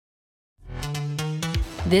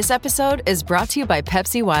This episode is brought to you by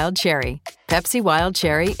Pepsi Wild Cherry. Pepsi Wild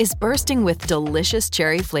Cherry is bursting with delicious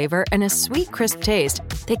cherry flavor and a sweet, crisp taste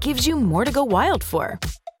that gives you more to go wild for.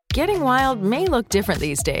 Getting wild may look different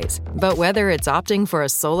these days, but whether it's opting for a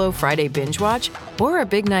solo Friday binge watch or a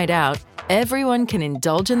big night out, everyone can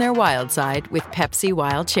indulge in their wild side with Pepsi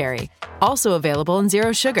Wild Cherry. Also available in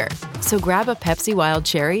Zero Sugar. So grab a Pepsi Wild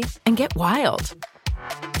Cherry and get wild.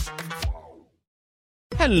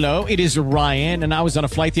 Hello, it is Ryan, and I was on a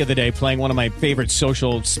flight the other day playing one of my favorite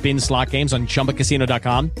social spin slot games on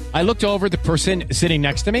ChumbaCasino.com. I looked over at the person sitting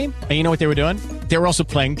next to me, and you know what they were doing? They were also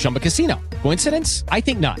playing Chumba Casino. Coincidence? I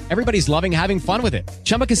think not. Everybody's loving having fun with it.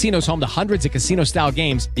 Chumba Casino is home to hundreds of casino-style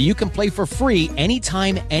games that you can play for free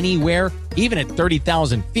anytime, anywhere, even at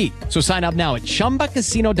 30,000 feet. So sign up now at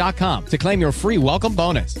ChumbaCasino.com to claim your free welcome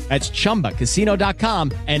bonus. That's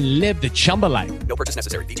ChumbaCasino.com and live the Chumba life. No purchase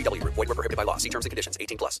necessary. VGW. Void were prohibited by law. See terms and conditions.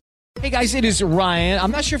 18+. Hey guys, it is Ryan.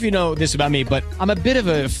 I'm not sure if you know this about me, but I'm a bit of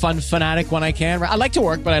a fun fanatic when I can. I like to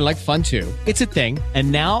work, but I like fun too. It's a thing. And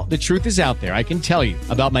now the truth is out there. I can tell you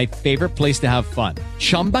about my favorite place to have fun.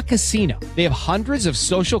 Chumba Casino. They have hundreds of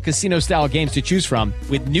social casino style games to choose from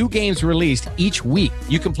with new games released each week.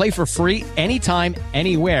 You can play for free anytime,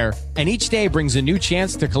 anywhere. And each day brings a new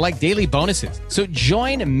chance to collect daily bonuses. So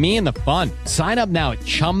join me in the fun. Sign up now at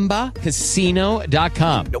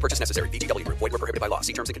ChumbaCasino.com. No purchase necessary. VGW. Void were prohibited by law.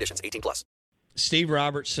 See terms and conditions. 18+. Steve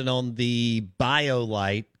Robertson on the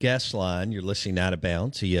BioLite guest line. You're listening Out of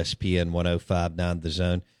Bounds, ESPN 105.9 The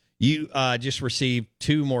Zone. You just received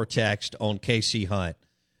two more texts on KC Hunt.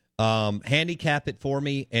 Handicap it for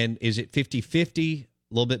me, and is it 50-50? A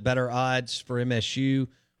little bit better odds for MSU.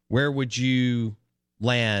 Where would you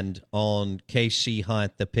land on KC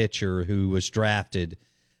Hunt, the pitcher who was drafted,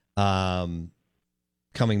 coming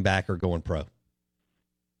back or going pro?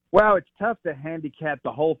 Well, it's tough to handicap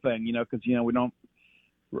the whole thing, because we don't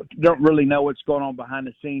really know what's going on behind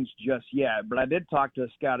the scenes just yet. But I did talk to a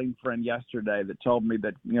scouting friend yesterday that told me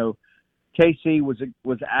that KC was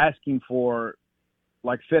asking for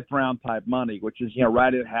like fifth round type money, which is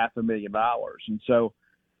right at $500,000, and so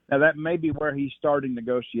now that may be where he's starting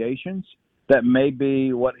negotiations. That may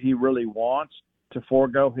be what he really wants to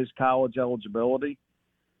forego his college eligibility.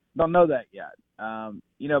 Don't know that yet. But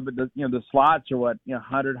the slots are what,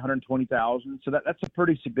 100, 120,000. So that's a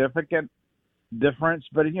pretty significant difference.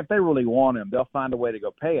 But if they really want him, they'll find a way to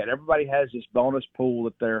go pay it. Everybody has this bonus pool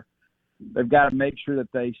that they've got to make sure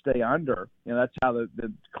that they stay under. That's how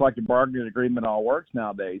the collective bargaining agreement all works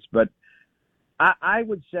nowadays. But I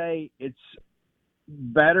would say it's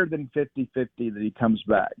better than 50-50 that he comes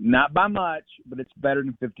back. Not by much, but it's better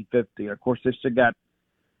than 50-50. Of course, they still got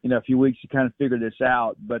a few weeks to kind of figure this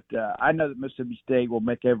out. But I know that Mississippi State will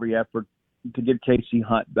make every effort to get KC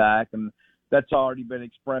Hunt back, and that's already been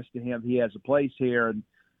expressed to him. He has a place here. And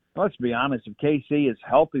let's be honest, if KC is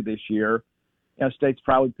healthy this year, State's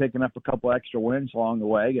probably picking up a couple extra wins along the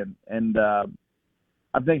way. And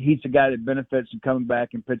I think he's the guy that benefits from coming back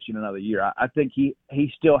and pitching another year. I think he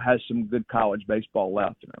still has some good college baseball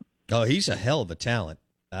left in him. Oh, he's a hell of a talent.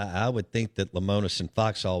 I would think that Lemonis and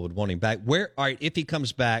Foxhall would want him back. All right, if he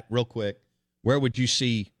comes back, real quick, where would you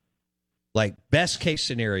see, like, best case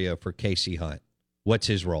scenario for KC Hunt? What's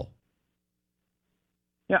his role?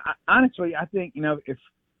 Yeah, honestly, I think, if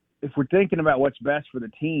we're thinking about what's best for the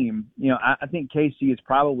team, I think KC is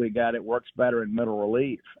probably a guy that works better in middle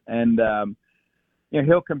relief. And,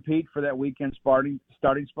 he'll compete for that weekend starting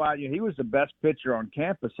spot. He was the best pitcher on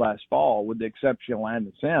campus last fall, with the exception of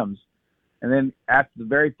Landon Sims. And then after the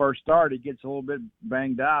very first start, he gets a little bit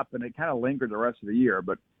banged up, and it kind of lingered the rest of the year.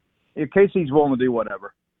 But if KC's willing to do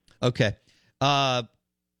whatever. Okay.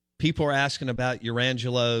 People are asking about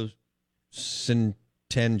Urangelo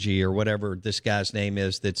Centengi, or whatever this guy's name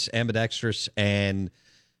is, that's ambidextrous and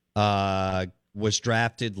was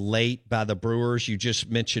drafted late by the Brewers. You just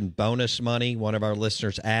mentioned bonus money. One of our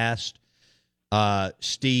listeners asked,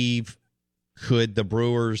 Steve, could the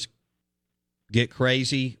Brewers get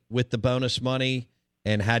crazy with the bonus money?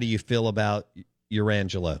 And how do you feel about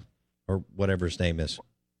Urangelo, or whatever his name is?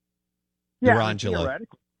 Yeah, Urangelo.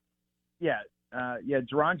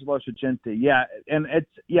 Urangelo Centengi. Yeah, and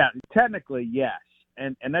technically yes.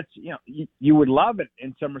 And that's, you would love it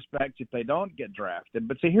in some respects if they don't get drafted.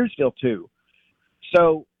 But see, here's still two.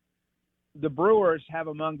 So the Brewers have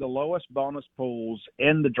among the lowest bonus pools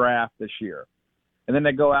in the draft this year. And then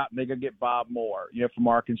they go out and they go get Bob Moore, from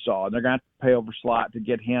Arkansas. And they're going to have to pay over slot to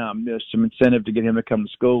get him. There's some incentive to get him to come to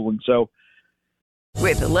school. And so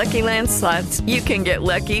with the Lucky Land Slots, you can get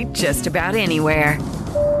lucky just about anywhere.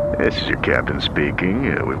 This is your captain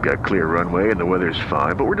speaking. We've got clear runway and the weather's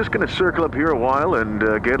fine, but we're just going to circle up here a while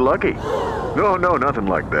and get lucky. No, nothing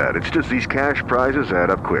like that. It's just these cash prizes add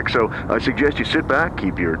up quick. So I suggest you sit back,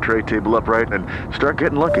 keep your tray table upright, and start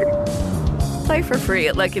getting lucky. Play for free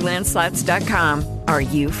at LuckyLandSlots.com. Are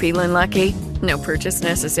you feeling lucky? No purchase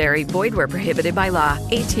necessary. Void where prohibited by law.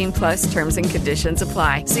 18 plus terms and conditions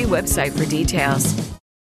apply. See website for details.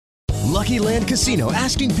 Lucky Land Casino,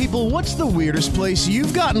 asking people, what's the weirdest place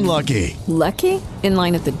you've gotten lucky? Lucky? In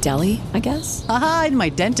line at the deli, I guess? Aha, in my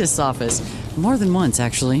dentist's office. More than once,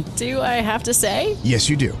 actually. Do I have to say? Yes,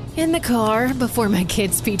 you do. In the car before my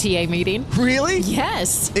kids' PTA meeting. Really?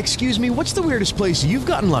 Yes. Excuse me, what's the weirdest place you've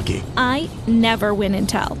gotten lucky? I never win and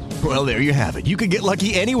tell. Well, there you have it. You can get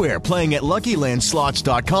lucky anywhere, playing at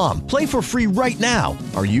LuckyLandSlots.com. Play for free right now.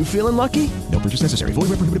 Are you feeling lucky? No purchase necessary. Void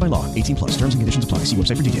where prohibited by law. 18 plus. Terms and conditions apply. See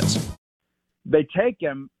website for details. They take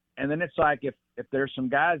him, and then it's like if there's some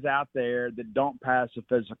guys out there that don't pass a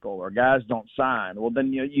physical or guys don't sign, well,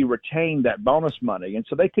 then you retain that bonus money. And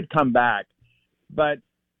so they could come back. But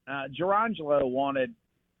Jurrangelo wanted,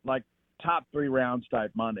 like, top 3 rounds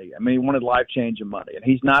type money. I mean, he wanted life-changing money. And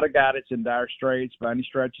he's not a guy that's in dire straits by any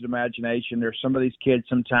stretch of the imagination. There's some of these kids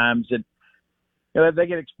sometimes that, they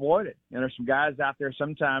get exploited. There's some guys out there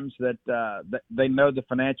sometimes that they know the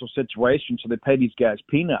financial situation, so they pay these guys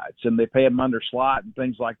peanuts, and they pay them under slot and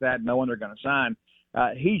things like that, knowing they're going to sign.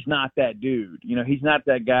 He's not that dude. He's not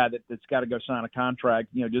that guy that's got to go sign a contract,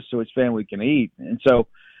 just so his family can eat. And so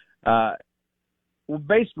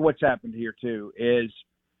basically what's happened here, too, is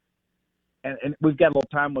and we've got a little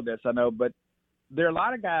time with this, I know, but there are a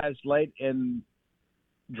lot of guys late in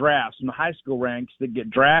drafts in the high school ranks that get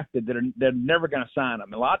drafted that they're never going to sign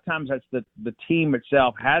them. A lot of times that's the team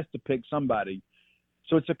itself has to pick somebody.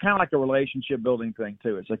 So it's kind of like a relationship building thing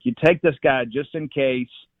too. It's like you take this guy just in case,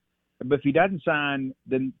 but if he doesn't sign,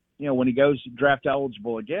 then when he goes draft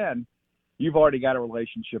eligible again, you've already got a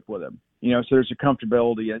relationship with him. So there's a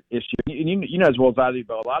comfortability issue. And you know as well as I do,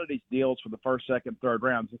 but a lot of these deals for the first, second, third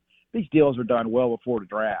rounds, these deals are done well before the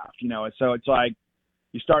draft. And so it's like,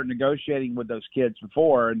 you start negotiating with those kids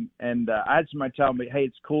before, and I had somebody tell me, hey,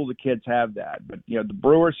 it's cool the kids have that. But, the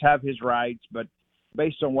Brewers have his rights, but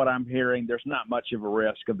based on what I'm hearing, there's not much of a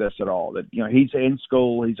risk of this at all. That, he's in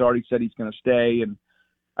school. He's already said he's going to stay, and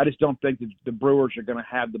I just don't think that the Brewers are going to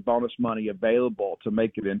have the bonus money available to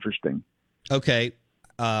make it interesting. Okay.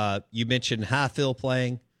 You mentioned Highfield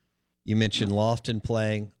playing. You mentioned Lofton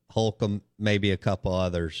playing. Holcomb, maybe a couple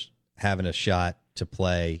others having a shot to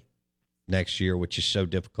play next year, which is so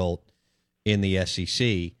difficult in the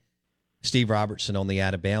SEC. Steve Robertson on the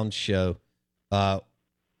Out of Bounds show, where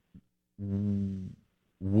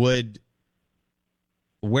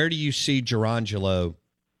do you see Jurrangelo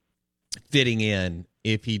fitting in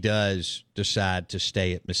if he does decide to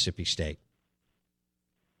stay at Mississippi State?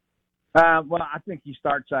 Well, I think he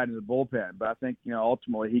starts out in the bullpen, but I think,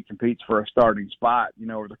 ultimately he competes for a starting spot,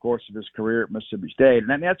 over the course of his career at Mississippi State.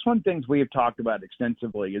 And that's one of the things we have talked about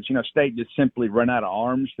extensively is, State just simply run out of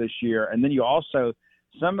arms this year. And then you also,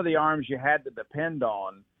 some of the arms you had to depend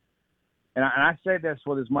on, and I say this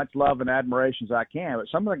with as much love and admiration as I can, but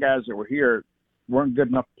some of the guys that were here weren't good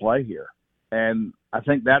enough to play here. And I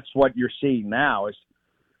think that's what you're seeing now is,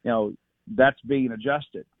 that's being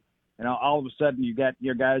adjusted. And all of a sudden, you got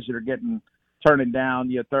your guys that are turning down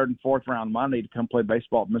your 3rd and 4th round money to come play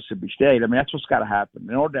baseball at Mississippi State. I mean, that's what's got to happen.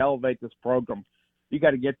 In order to elevate this program, you got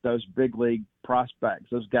to get those big league prospects,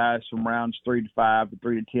 those guys from rounds 3 to 5 to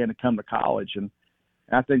 3 to 10 to come to college. And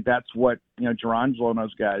I think that's what, Jurrangelo and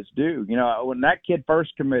those guys do. When that kid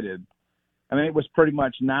first committed, I mean, it was pretty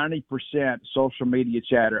much 90% social media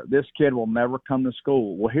chatter. This kid will never come to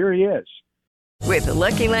school. Well, here he is. With the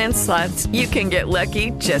Lucky Land Slots, you can get lucky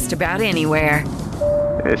just about anywhere.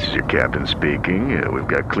 This is your captain speaking. We've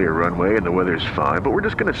got clear runway and the weather's fine, but we're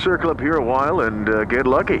just going to circle up here a while and get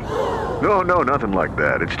lucky. No, nothing like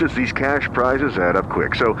that. It's just these cash prizes add up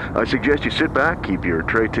quick. So I suggest you sit back, keep your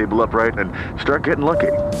tray table upright, and start getting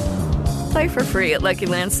lucky. Play for free at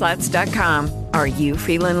LuckyLandSlots.com. Are you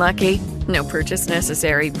feeling lucky? No purchase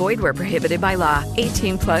necessary. Void where prohibited by law.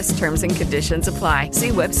 18 plus terms and conditions apply. See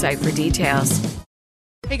website for details.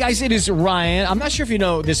 Hey guys, it is Ryan. I'm not sure if you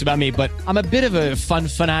know this about me, but I'm a bit of a fun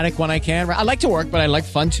fanatic when I can. I like to work, but I like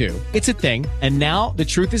fun too. It's a thing. And now the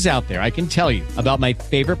truth is out there. I can tell you about my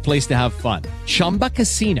favorite place to have fun. Chumba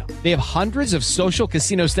Casino. They have hundreds of social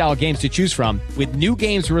casino style games to choose from with new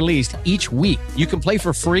games released each week. You can play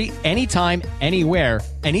for free anytime, anywhere.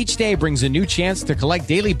 And each day brings a new chance to collect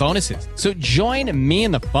daily bonuses. So join me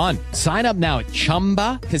in the fun. Sign up now at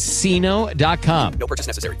ChumbaCasino.com. No purchase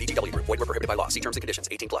necessary. VGW Group. Void where prohibited by law. See terms and conditions.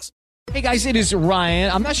 18 plus. Hey guys, it is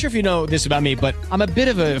Ryan. I'm not sure if you know this about me, but I'm a bit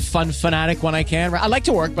of a fun fanatic when I can. I like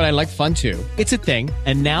to work, but I like fun too. It's a thing.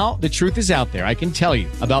 And now the truth is out there. I can tell you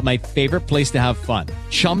about my favorite place to have fun.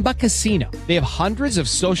 Chumba Casino. They have hundreds of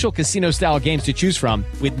social casino style games to choose from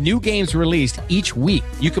with new games released each week.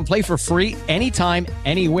 You can play for free anytime,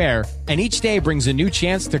 anywhere. And each day brings a new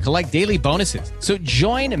chance to collect daily bonuses. So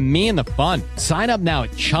join me in the fun. Sign up now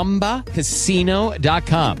at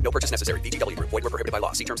ChumbaCasino.com. No purchase necessary. VGW Group. Void where prohibited by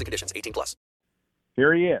law. See terms and conditions. 18+.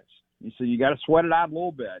 Here he is. So you got to sweat it out a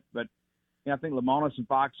little bit. But I think Lemonis and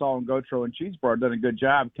Foxhall and Gautreaux and Cheeseborough have done a good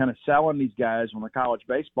job kind of selling these guys on the college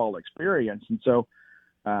baseball experience. And so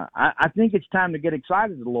I think it's time to get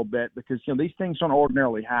excited a little bit because, these things don't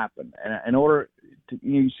ordinarily happen. And in order to,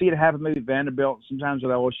 you see it happen maybe at Vanderbilt, sometimes at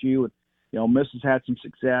LSU. Miss has had some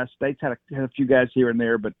success. State's had a few guys here and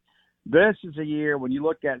there. But this is a year when you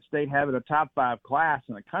look at State having a top 5 class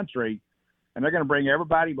in the country, and they're going to bring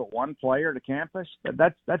everybody but one player to campus.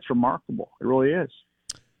 That's remarkable. It really is.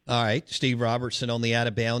 All right, Steve Robertson on the Out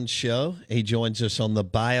of Bounds show. He joins us on the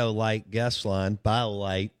BioLite guest line.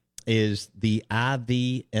 BioLite is the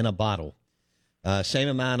IV in a bottle. Same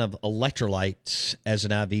amount of electrolytes as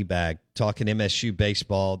an IV bag. Talking MSU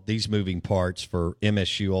baseball, these moving parts for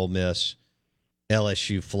MSU, Ole Miss,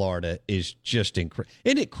 LSU, Florida is just incredible.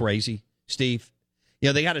 Isn't it crazy, Steve?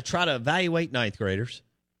 They got to try to evaluate ninth graders,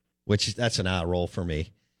 which that's an eye roll for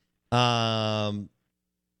me. Commit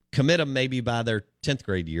them maybe by their 10th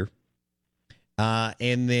grade year,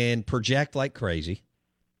 and then project like crazy.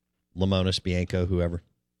 Lemonis, Bianco, whoever.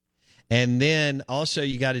 And then also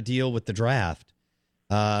you got to deal with the draft.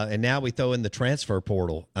 And now we throw in the transfer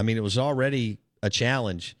portal. I mean, it was already a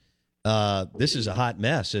challenge. This is a hot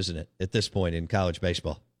mess, isn't it, at this point in college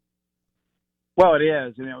baseball? Well, it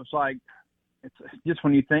is. And it was like, it's just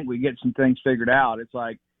when you think we get some things figured out, it's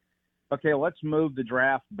like, okay, let's move the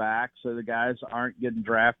draft back so the guys aren't getting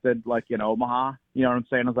drafted like in Omaha. You know what I'm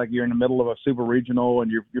saying? It's like you're in the middle of a super regional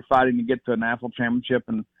and you're fighting to get to a national championship.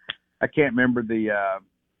 And I can't remember the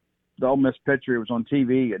Ole Miss pitcher who was on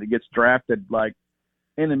TV, and he gets drafted like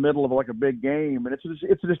in the middle of like a big game, and it's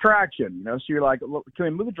a distraction, So you're like, look, can we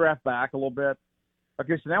move the draft back a little bit?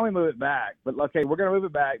 Okay, so now we move it back, but okay, we're going to move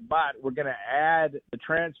it back, but we're going to add the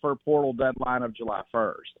transfer portal deadline of July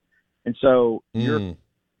 1st, and so you're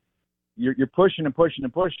pushing and pushing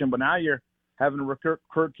and pushing, but now you're having to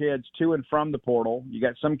recruit kids to and from the portal. You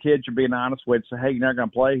got some kids you're being honest with, say, hey, you're not going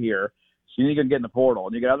to play here, so you need to get in the portal,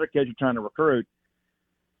 and you got other kids you're trying to recruit.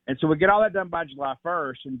 And so we get all that done by July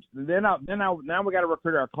 1st, and then now we got to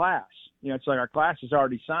recruit our class. It's like our class is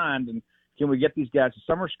already signed, and can we get these guys to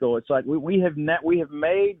summer school? It's like we have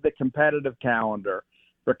made the competitive calendar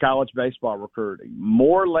for college baseball recruiting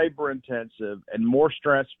more labor intensive and more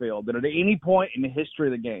stress filled than at any point in the history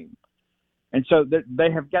of the game. And so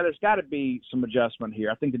there's got to be some adjustment here.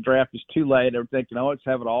 I think the draft is too late. They're thinking, let's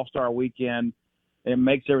have an all-star weekend. It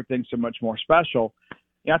makes everything so much more special.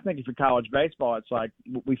 I think if you're college baseball, it's like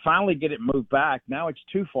we finally get it moved back. Now it's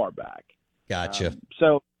too far back. Gotcha.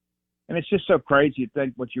 And it's just so crazy to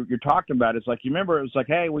think what you're talking about. It's like, you remember it was like,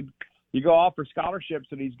 hey, you go offer scholarships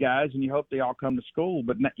to these guys and you hope they all come to school.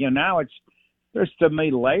 But now there's so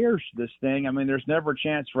many layers to this thing. I mean, there's never a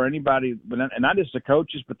chance for anybody, and not just the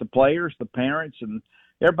coaches, but the players, the parents, and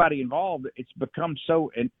everybody involved. It's become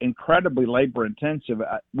so incredibly labor intensive.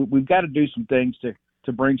 We've got to do some things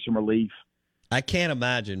to bring some relief. I can't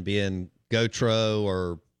imagine being Gautreaux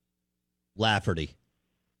or Lafferty.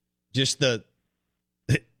 Just the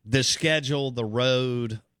schedule, the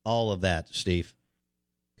road, all of that, Steve,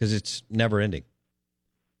 because it's never ending.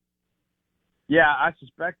 Yeah, I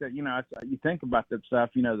suspect that, you think about that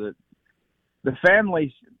stuff, the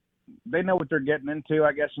families, they know what they're getting into,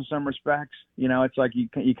 I guess, in some respects. It's like you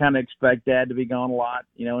kind of expect dad to be gone a lot.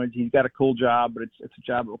 He's got a cool job, but it's a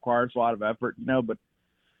job that requires a lot of effort, but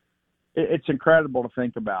it's incredible to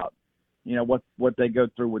think about, what they go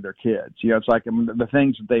through with their kids. It's like the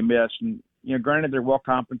things that they miss. And, granted, they're well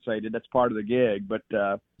compensated. That's part of the gig. But,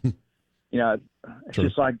 it's True.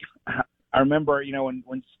 Just like I remember,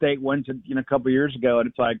 when State wins it, a couple of years ago, and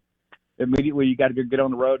it's like immediately you got to get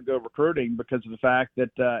on the road and go recruiting because of the fact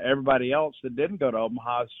that everybody else that didn't go to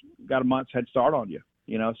Omaha's got a month's head start on you,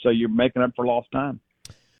 so you're making up for lost time.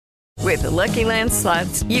 With the Lucky Land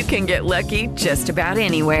Slots, you can get lucky just about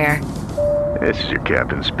anywhere. This is your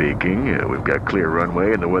captain speaking. We've got clear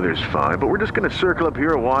runway and the weather's fine, but we're just going to circle up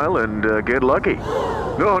here a while and get lucky.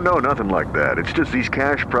 No, nothing like that. It's just these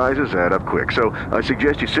cash prizes add up quick. So I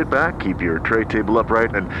suggest you sit back, keep your tray table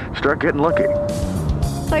upright, and start getting lucky.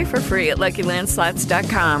 Play for free at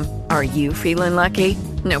LuckyLandSlots.com. Are you feeling lucky?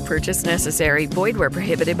 No purchase necessary. Void where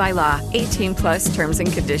prohibited by law. 18+ terms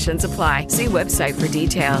and conditions apply. See website for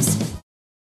details.